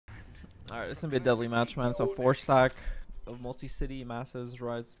Alright, this is gonna be a deadly match, man. It's a 4-stack of multi-city masses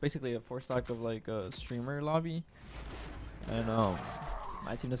rise. It's basically a 4-stack of like a streamer lobby. And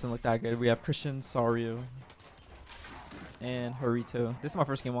my team doesn't look that good. We have Christian, Sario, and Harito. This is my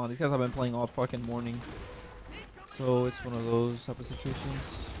first game on. These guys have been playing all fucking morning. So it's one of those type of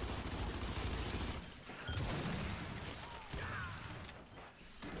situations.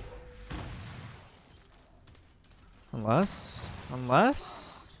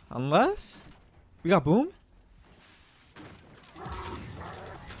 Unless we got boom.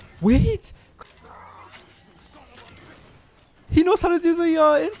 Wait, he knows how to do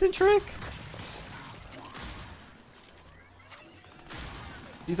the instant trick.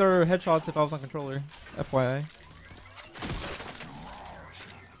 These are headshots if I was on controller, FYI.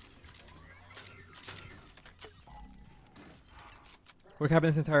 We're capping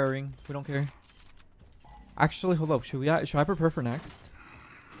this entire ring. We don't care. Actually, hold up. Should I prepare for next?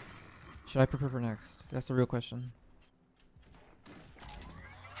 Should I prepare for next? That's the real question.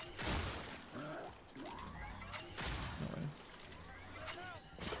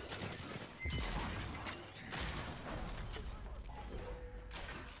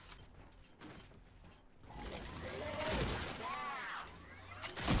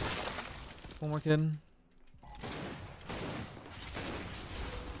 One more kid.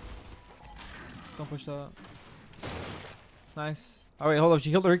 Don't push that. Nice. Alright, hold up. She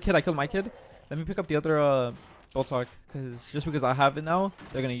killed her kid. I killed my kid. Let me pick up the other Bolt Talk. Just because I have it now,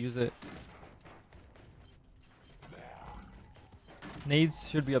 they're going to use it. Nades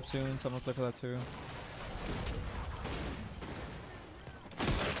should be up soon, so I'm going to play for that too.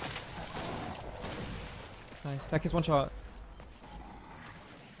 Nice. That kid's one shot.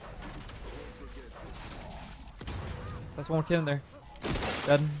 That's one more kid in there.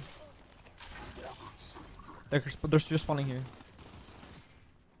 Dead. They're just spawning here.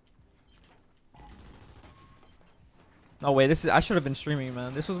 No way, I should have been streaming,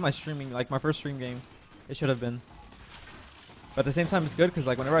 man. This was my streaming, like my first stream game. It should have been. But at the same time, it's good because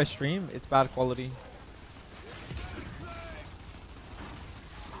like whenever I stream, it's bad quality.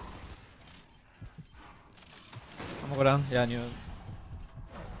 I'm gonna go down. Yeah, I knew it.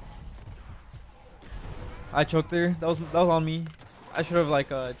 I choked her. That was on me. I should have like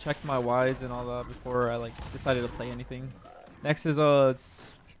checked my wides and all that before I like decided to play anything. Next is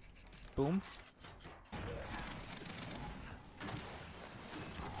it's boom.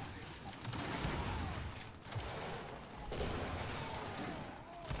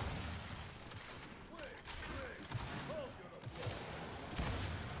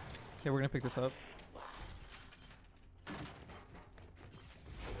 Okay, we're gonna pick this up.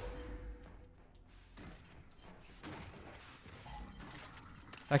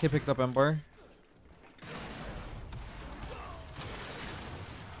 That kid picked up M-bar.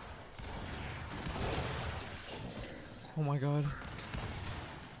 Oh my god.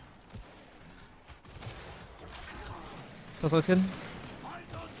 That's this kid.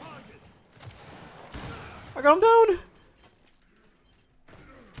 I got him down.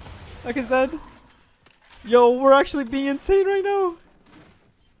 That kid's dead. Yo, we're actually being insane right now.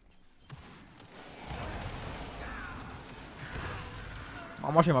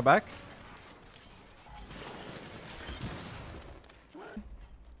 I'm watching my back.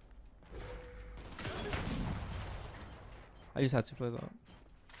 I just had to play that.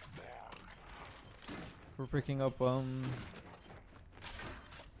 We're picking up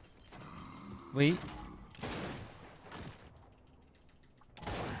wait.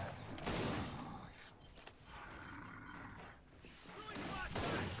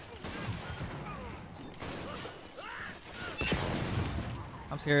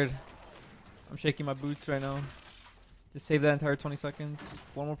 I'm scared. I'm shaking my boots right now. Just save that entire 20 seconds.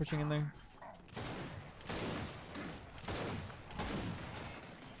 One more pushing in there.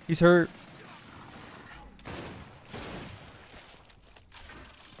 He's hurt.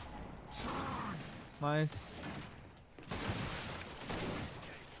 Nice.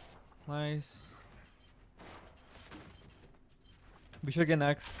 Nice. We should get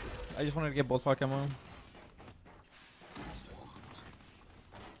next. I just wanted to get Bolt Talk ammo.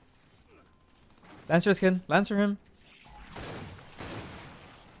 Lancer skin. Lancer him.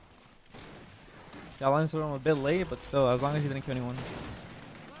 Yeah, Lancer him a bit late, but still, as long as he didn't kill anyone.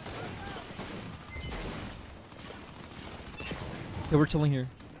 Okay, we're chilling here.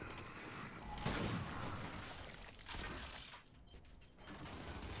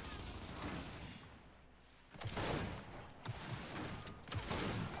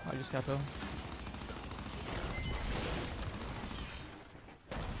 I just capo.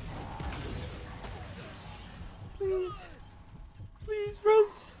 Please. Please,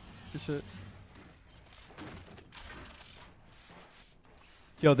 Rose. Good shit.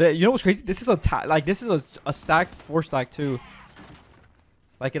 Yo, you know what's crazy? This is this is a stacked 4-stack too.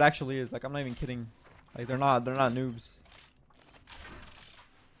 Like it actually is. Like I'm not even kidding. Like they're not noobs.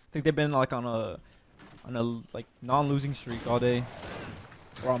 I think they've been like on a like non-losing streak all day,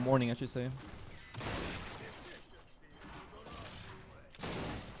 or all morning I should say.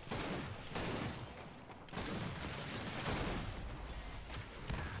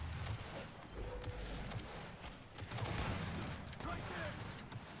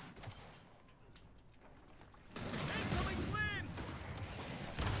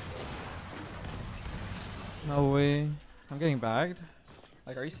 No way. I'm getting bagged.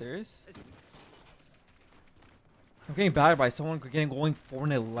 Like, are you serious? I'm getting bagged by someone going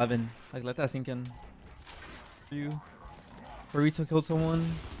 4-11. Like, let that sink in. You. Burrito killed someone.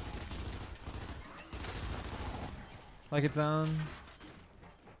 Like it's down.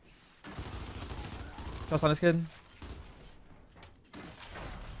 Toss on this kid.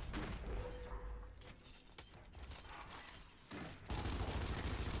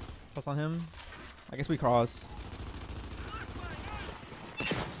 Toss on him. I guess we cross.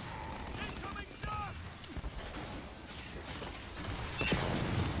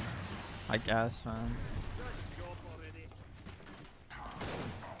 I guess, man.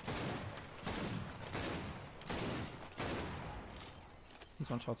 He's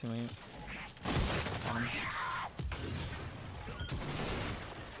one shot too late.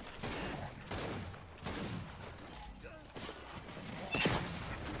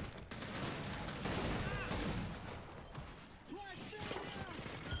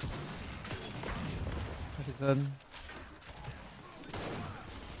 Like it said.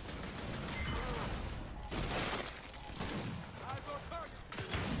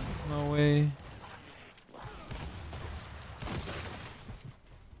 No way.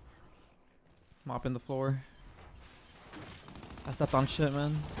 Mopping the floor. I stepped on shit,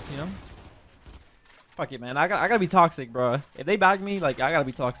 man. You know? Fuck it, man. I gotta be toxic, bro. If they bag me, like, I gotta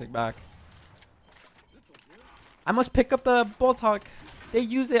be toxic back. I must pick up the ball talk. They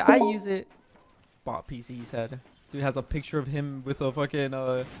use it. I use it. Bot PC, he said. Dude has a picture of him with a fucking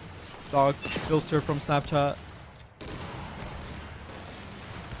dog filter from Snapchat.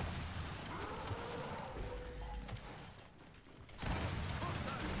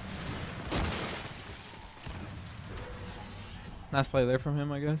 Nice play there from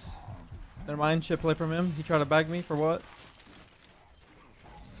him, I guess. Never mind, shit play from him. He tried to bag me for what?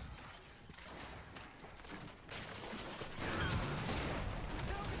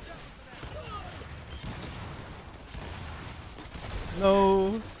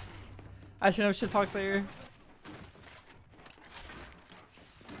 No. I shouldn't have shit talked there.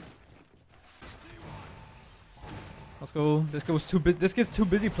 Let's go. This guy was too busy. This kid's too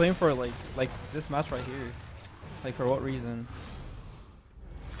busy playing for like this match right here. Like for what reason?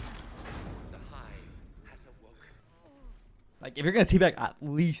 Like, if you're gonna teabag, at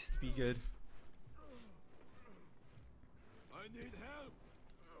least be good. I need help.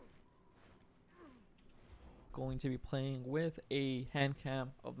 Going to be playing with a hand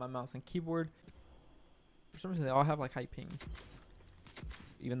cam of my mouse and keyboard. For some reason, they all have like high ping,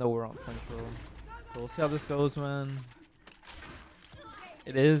 even though we're on central. So we'll see how this goes, man.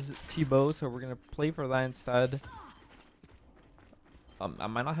 It is T-Bow, so we're gonna play for that instead. I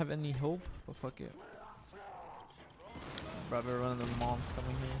might not have any hope, but fuck it. Brother, one of the moms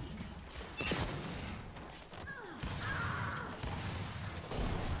coming here.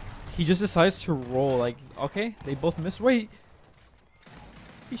 He just decides to roll. Like, okay, they both missed. Wait,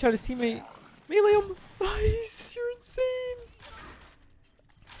 he shot his teammate. Melee him. Nice, you're insane.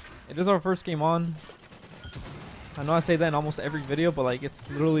 It is our first game on. I know I say that in almost every video, but like, it's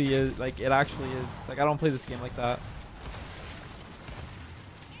literally is like it actually is. Like, I don't play this game like that.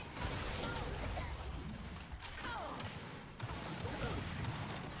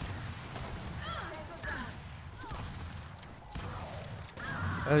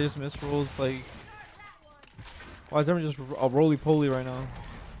 I just missed rolls. Like, why is everyone just a roly-poly right now?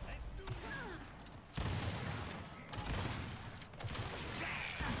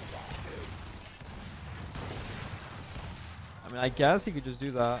 I mean, I guess he could just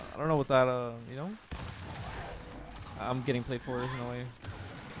do that. I don't know what that, you know? I'm getting played for, there's no way.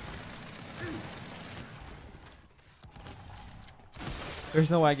 There's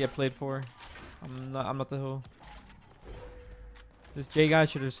no way I get played for. I'm not the hoe. This J guy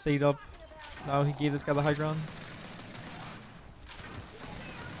should have stayed up. No, he gave this guy the high ground.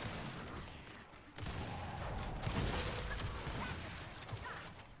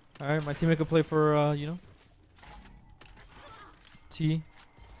 Alright, my teammate could play for, you know, T.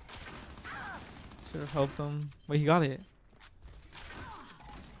 Should have helped him. Wait, he got it.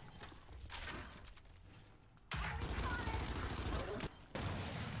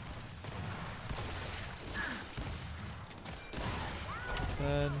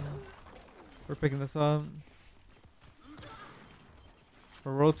 Then we're picking this up.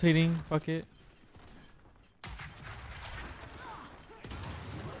 We're rotating. Fuck it.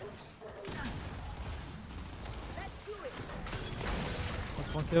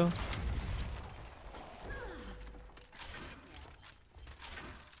 That's one kill.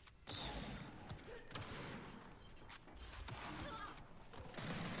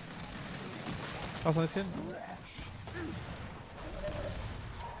 Pass on this kid.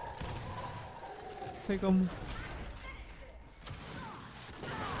 Take him.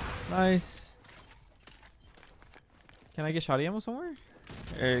 Nice. Can I get shotty ammo somewhere?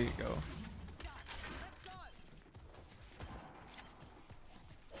 There you go.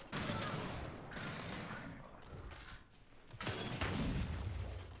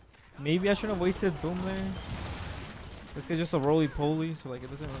 Maybe I shouldn't have wasted boom there. This guy's just a roly-poly, so like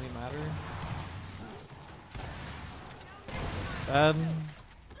it doesn't really matter. Bad.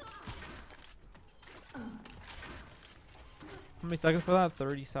 How many seconds for that?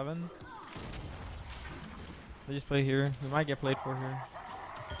 37. They just play here. We might get played for here.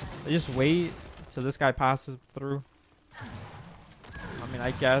 They just wait till this guy passes through. I mean,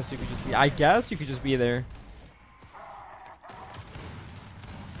 I guess you could just be. I guess you could just be there.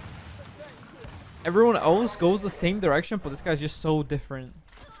 Everyone else goes the same direction, but this guy's just so different.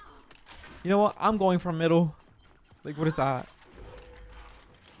 You know what? I'm going from middle. Like, what is that?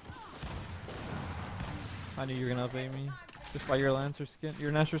 I knew you were gonna update me. Just by your Lancer skin,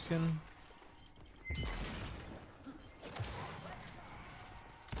 your Nasher skin.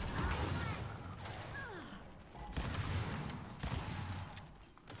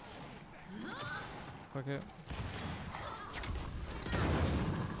 Fuck it.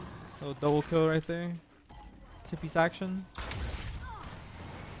 Little double kill right there. Tippy's action.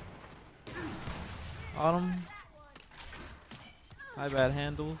 Autumn. My bad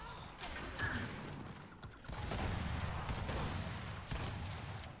handles.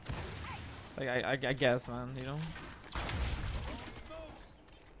 Like I guess, man, you know.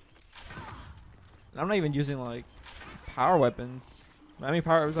 And I'm not even using like power weapons. I mean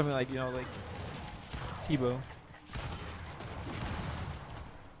power weapons. I mean like, you know, like Tebow.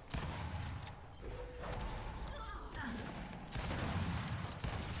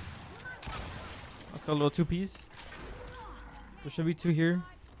 Let's go a little 2-piece. There should be 2 here.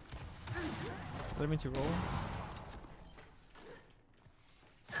 Let me to roll.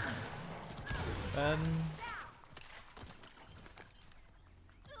 And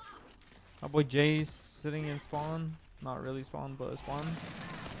my boy Jay's sitting in spawn. Not really spawn, but spawn.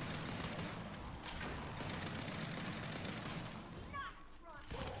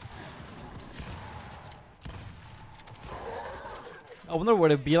 I wonder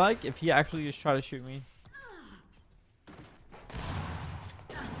what it'd be like if he actually just tried to shoot me.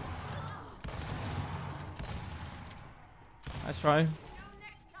 Nice try.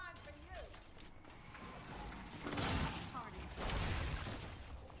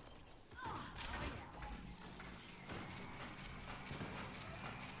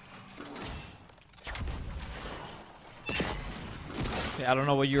 Okay, I don't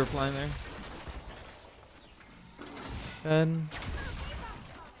know what you were playing there. Then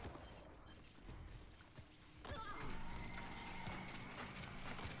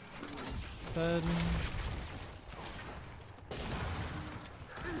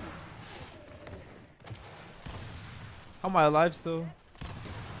how am I alive still?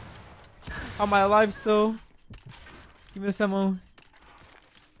 How am I alive still? Give me this ammo.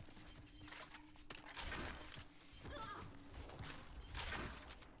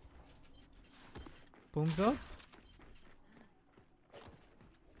 Booms up?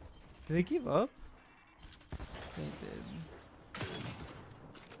 Did they give up? They did.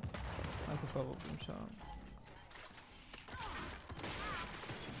 That's a bubble boom shot.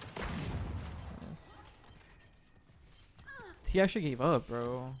 Yes. He actually gave up,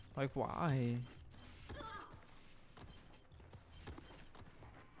 bro. Like, why?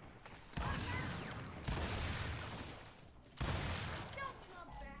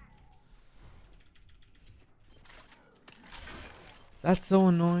 That's so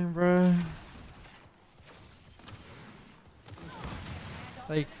annoying, bro.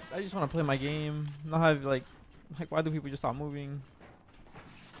 Like, I just want to play my game. Not have like why do people just stop moving?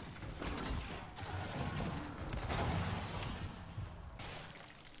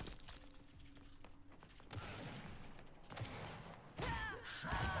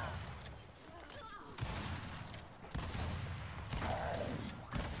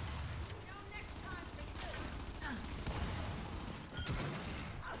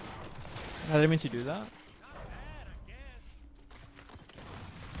 I didn't mean to do that.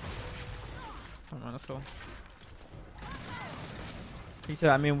 Come on, let's go. He said,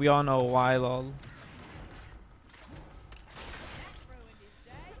 I mean, we all know why, lol.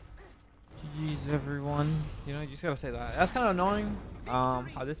 GG's, everyone. You know, you just gotta say that. That's kind of annoying.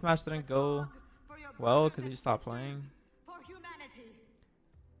 How this match didn't go well because he stopped playing.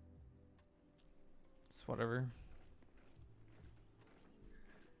 It's whatever.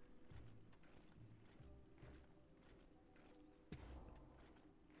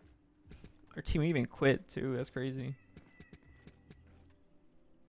 Our team even quit too. That's crazy.